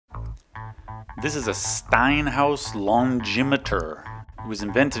This is a Steinhaus Longimeter. It was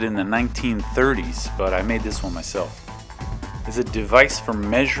invented in the 1930s, but I made this one myself. It's a device for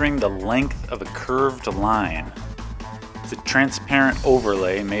measuring the length of a curved line. It's a transparent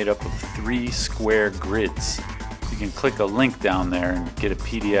overlay made up of 3 square grids. You can click a link down there and get a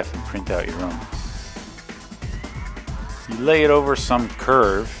PDF and print out your own. You lay it over some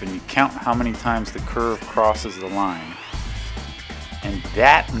curve and you count how many times the curve crosses the line. And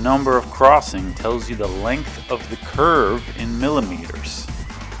that number of crossing tells you the length of the curve in millimeters.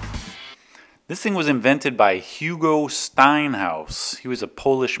 This thing was invented by Hugo Steinhaus. He was a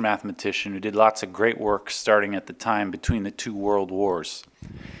Polish mathematician who did lots of great work starting at the time between the 2 world wars.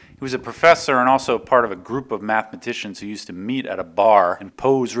 He was a professor and also part of a group of mathematicians who used to meet at a bar and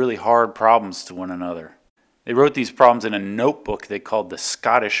pose really hard problems to one another. They wrote these problems in a notebook they called the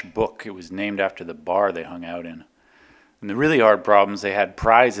Scottish Book. It was named after the bar they hung out in. And the really hard problems, they had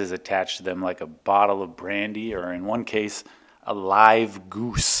prizes attached to them, like a bottle of brandy or, in one case, a live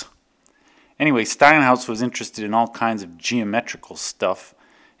goose. Anyway, Steinhaus was interested in all kinds of geometrical stuff,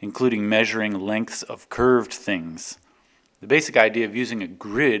 including measuring lengths of curved things. The basic idea of using a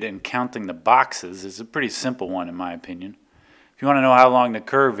grid and counting the boxes is a pretty simple one, in my opinion. If you want to know how long the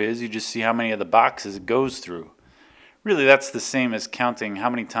curve is, you just see how many of the boxes it goes through. Really, that's the same as counting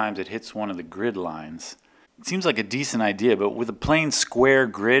how many times it hits one of the grid lines. It seems like a decent idea, but with a plain square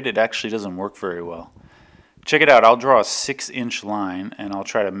grid, it actually doesn't work very well. Check it out. I'll draw a 6-inch line, and I'll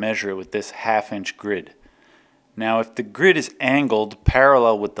try to measure it with this 1/2-inch grid. Now, if the grid is angled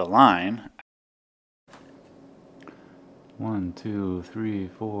parallel with the line, 1, 2, 3,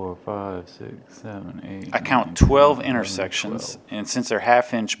 4, 5, 6, 7, 8. I count 12 intersections, 12. And since they're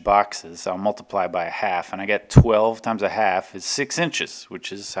 1/2-inch boxes, I'll multiply by 1/2, and I get 12 times 1/2 is 6 inches,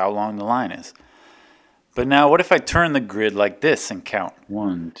 which is how long the line is. But now, what if I turn the grid like this and count?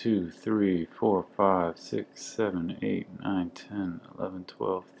 1, 2, 3, 4, 5, 6, 7, 8, 9, 10, 11,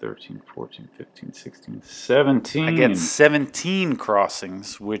 12, 13, 14, 15, 16, 17. I get 17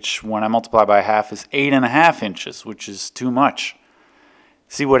 crossings, which when I multiply by 1/2 is 8.5 inches, which is too much.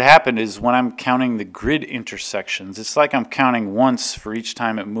 See, what happened is when I'm counting the grid intersections, it's like I'm counting once for each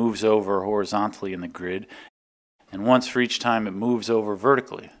time it moves over horizontally in the grid, and once for each time it moves over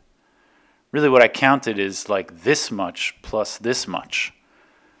vertically. Really what I counted is like this much plus this much.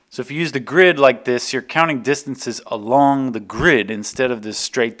 So if you use the grid like this, you're counting distances along the grid instead of this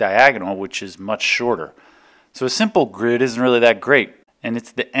straight diagonal, which is much shorter. So a simple grid isn't really that great, and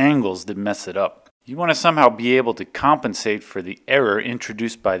it's the angles that mess it up. You want to somehow be able to compensate for the error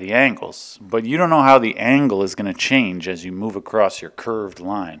introduced by the angles, but you don't know how the angle is going to change as you move across your curved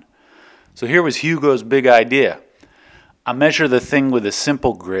line. So here was Hugo's big idea. I measure the thing with a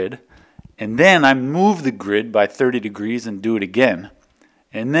simple grid, and then I move the grid by 30 degrees and do it again.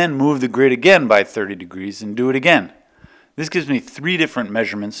 And then move the grid again by 30 degrees and do it again. This gives me 3 different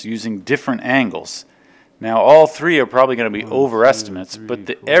measurements using different angles. Now all 3 are probably going to be overestimates, but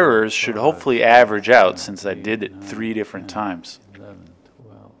the errors should hopefully average out since I did it 3 different times.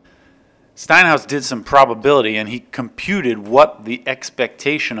 Steinhaus did some probability and he computed what the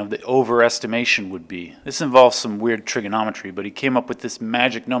expectation of the overestimation would be. This involves some weird trigonometry, but he came up with this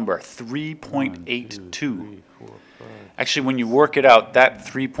magic number, 3.82. Actually, when you work it out, that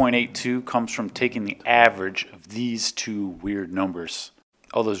 3.82 comes from taking the average of these 2 weird numbers.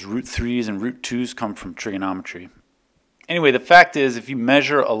 All those root 3's and root 2's come from trigonometry. Anyway, the fact is, if you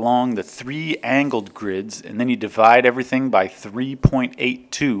measure along the 3 angled grids and then you divide everything by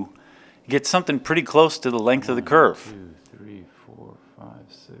 3.82, you get something pretty close to the length of the curve. 1, 2, 3, 4, 5,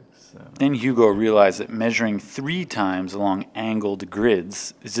 6, 7. Then Hugo realized that measuring 3 times along angled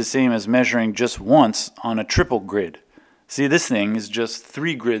grids is the same as measuring just once on a triple grid. See, this thing is just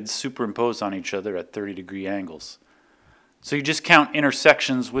 3 grids superimposed on each other at 30-degree angles. So you just count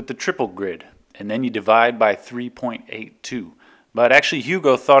intersections with the triple grid, and then you divide by 3.82. But actually,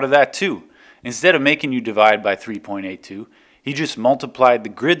 Hugo thought of that too. Instead of making you divide by 3.82, he just multiplied the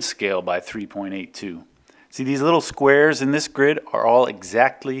grid scale by 3.82. See, these little squares in this grid are all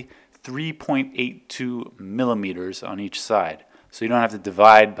exactly 3.82 millimeters on each side. So you don't have to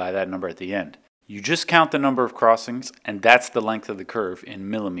divide by that number at the end. You just count the number of crossings, and that's the length of the curve in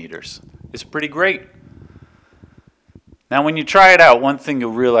millimeters. It's pretty great. Now when you try it out, one thing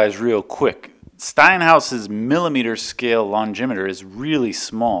you'll realize real quick. Steinhaus's millimeter scale longimeter is really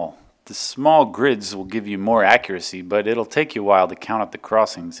small. The small grids will give you more accuracy, but it'll take you a while to count up the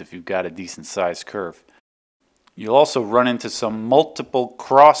crossings if you've got a decent sized curve. You'll also run into some multiple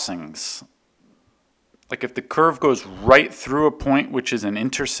crossings. Like if the curve goes right through a point which is an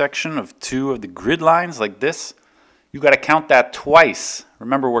intersection of 2 of the grid lines like this, You got to count that twice.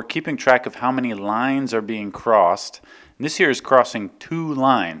 Remember, we're keeping track of how many lines are being crossed. And this here is crossing 2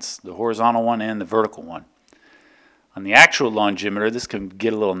 lines, the horizontal one and the vertical one. On the actual longimeter, this can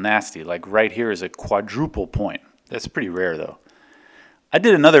get a little nasty. Like right here is a quadruple point. That's pretty rare though. I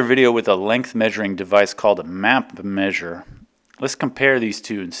did another video with a length measuring device called a map measure. Let's compare these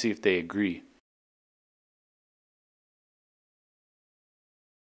two and see if they agree.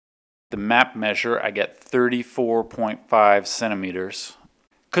 The map measure, I get 34.5 centimeters.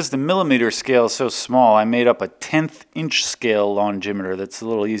 Because the millimeter scale is so small, I made up a 1/10 inch scale longimeter that's a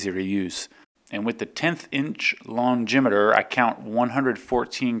little easier to use. And with the 1/10 inch longimeter, I count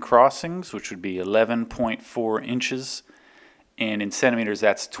 114 crossings, which would be 11.4 inches. And in centimeters,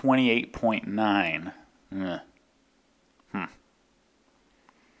 that's 28.9.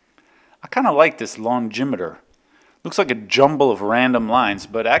 I kind of like this longimeter. Looks like a jumble of random lines,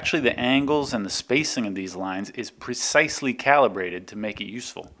 but actually the angles and the spacing of these lines is precisely calibrated to make it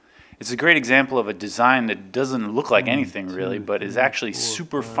useful. It's a great example of a design that doesn't look like anything really, but is actually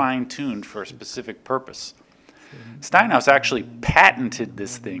super fine-tuned for a specific purpose. Steinhaus actually patented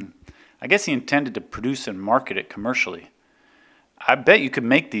this thing. I guess he intended to produce and market it commercially. I bet you could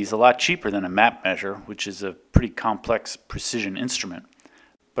make these a lot cheaper than a map measure, which is a pretty complex precision instrument.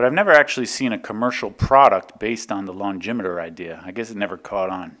 But I've never actually seen a commercial product based on the longimeter idea. I guess it never caught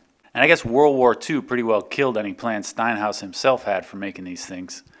on. And I guess World War II pretty well killed any plans Steinhaus himself had for making these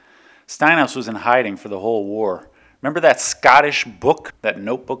things. Steinhaus was in hiding for the whole war. Remember that Scottish book, that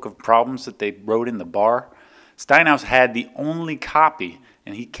notebook of problems that they wrote in the bar? Steinhaus had the only copy,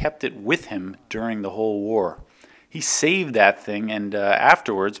 and he kept it with him during the whole war. He saved that thing, and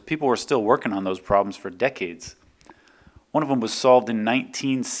afterwards, people were still working on those problems for decades. One of them was solved in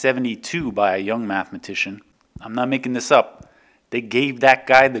 1972 by a young mathematician. I'm not making this up. They gave that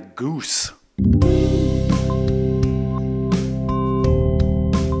guy the goose.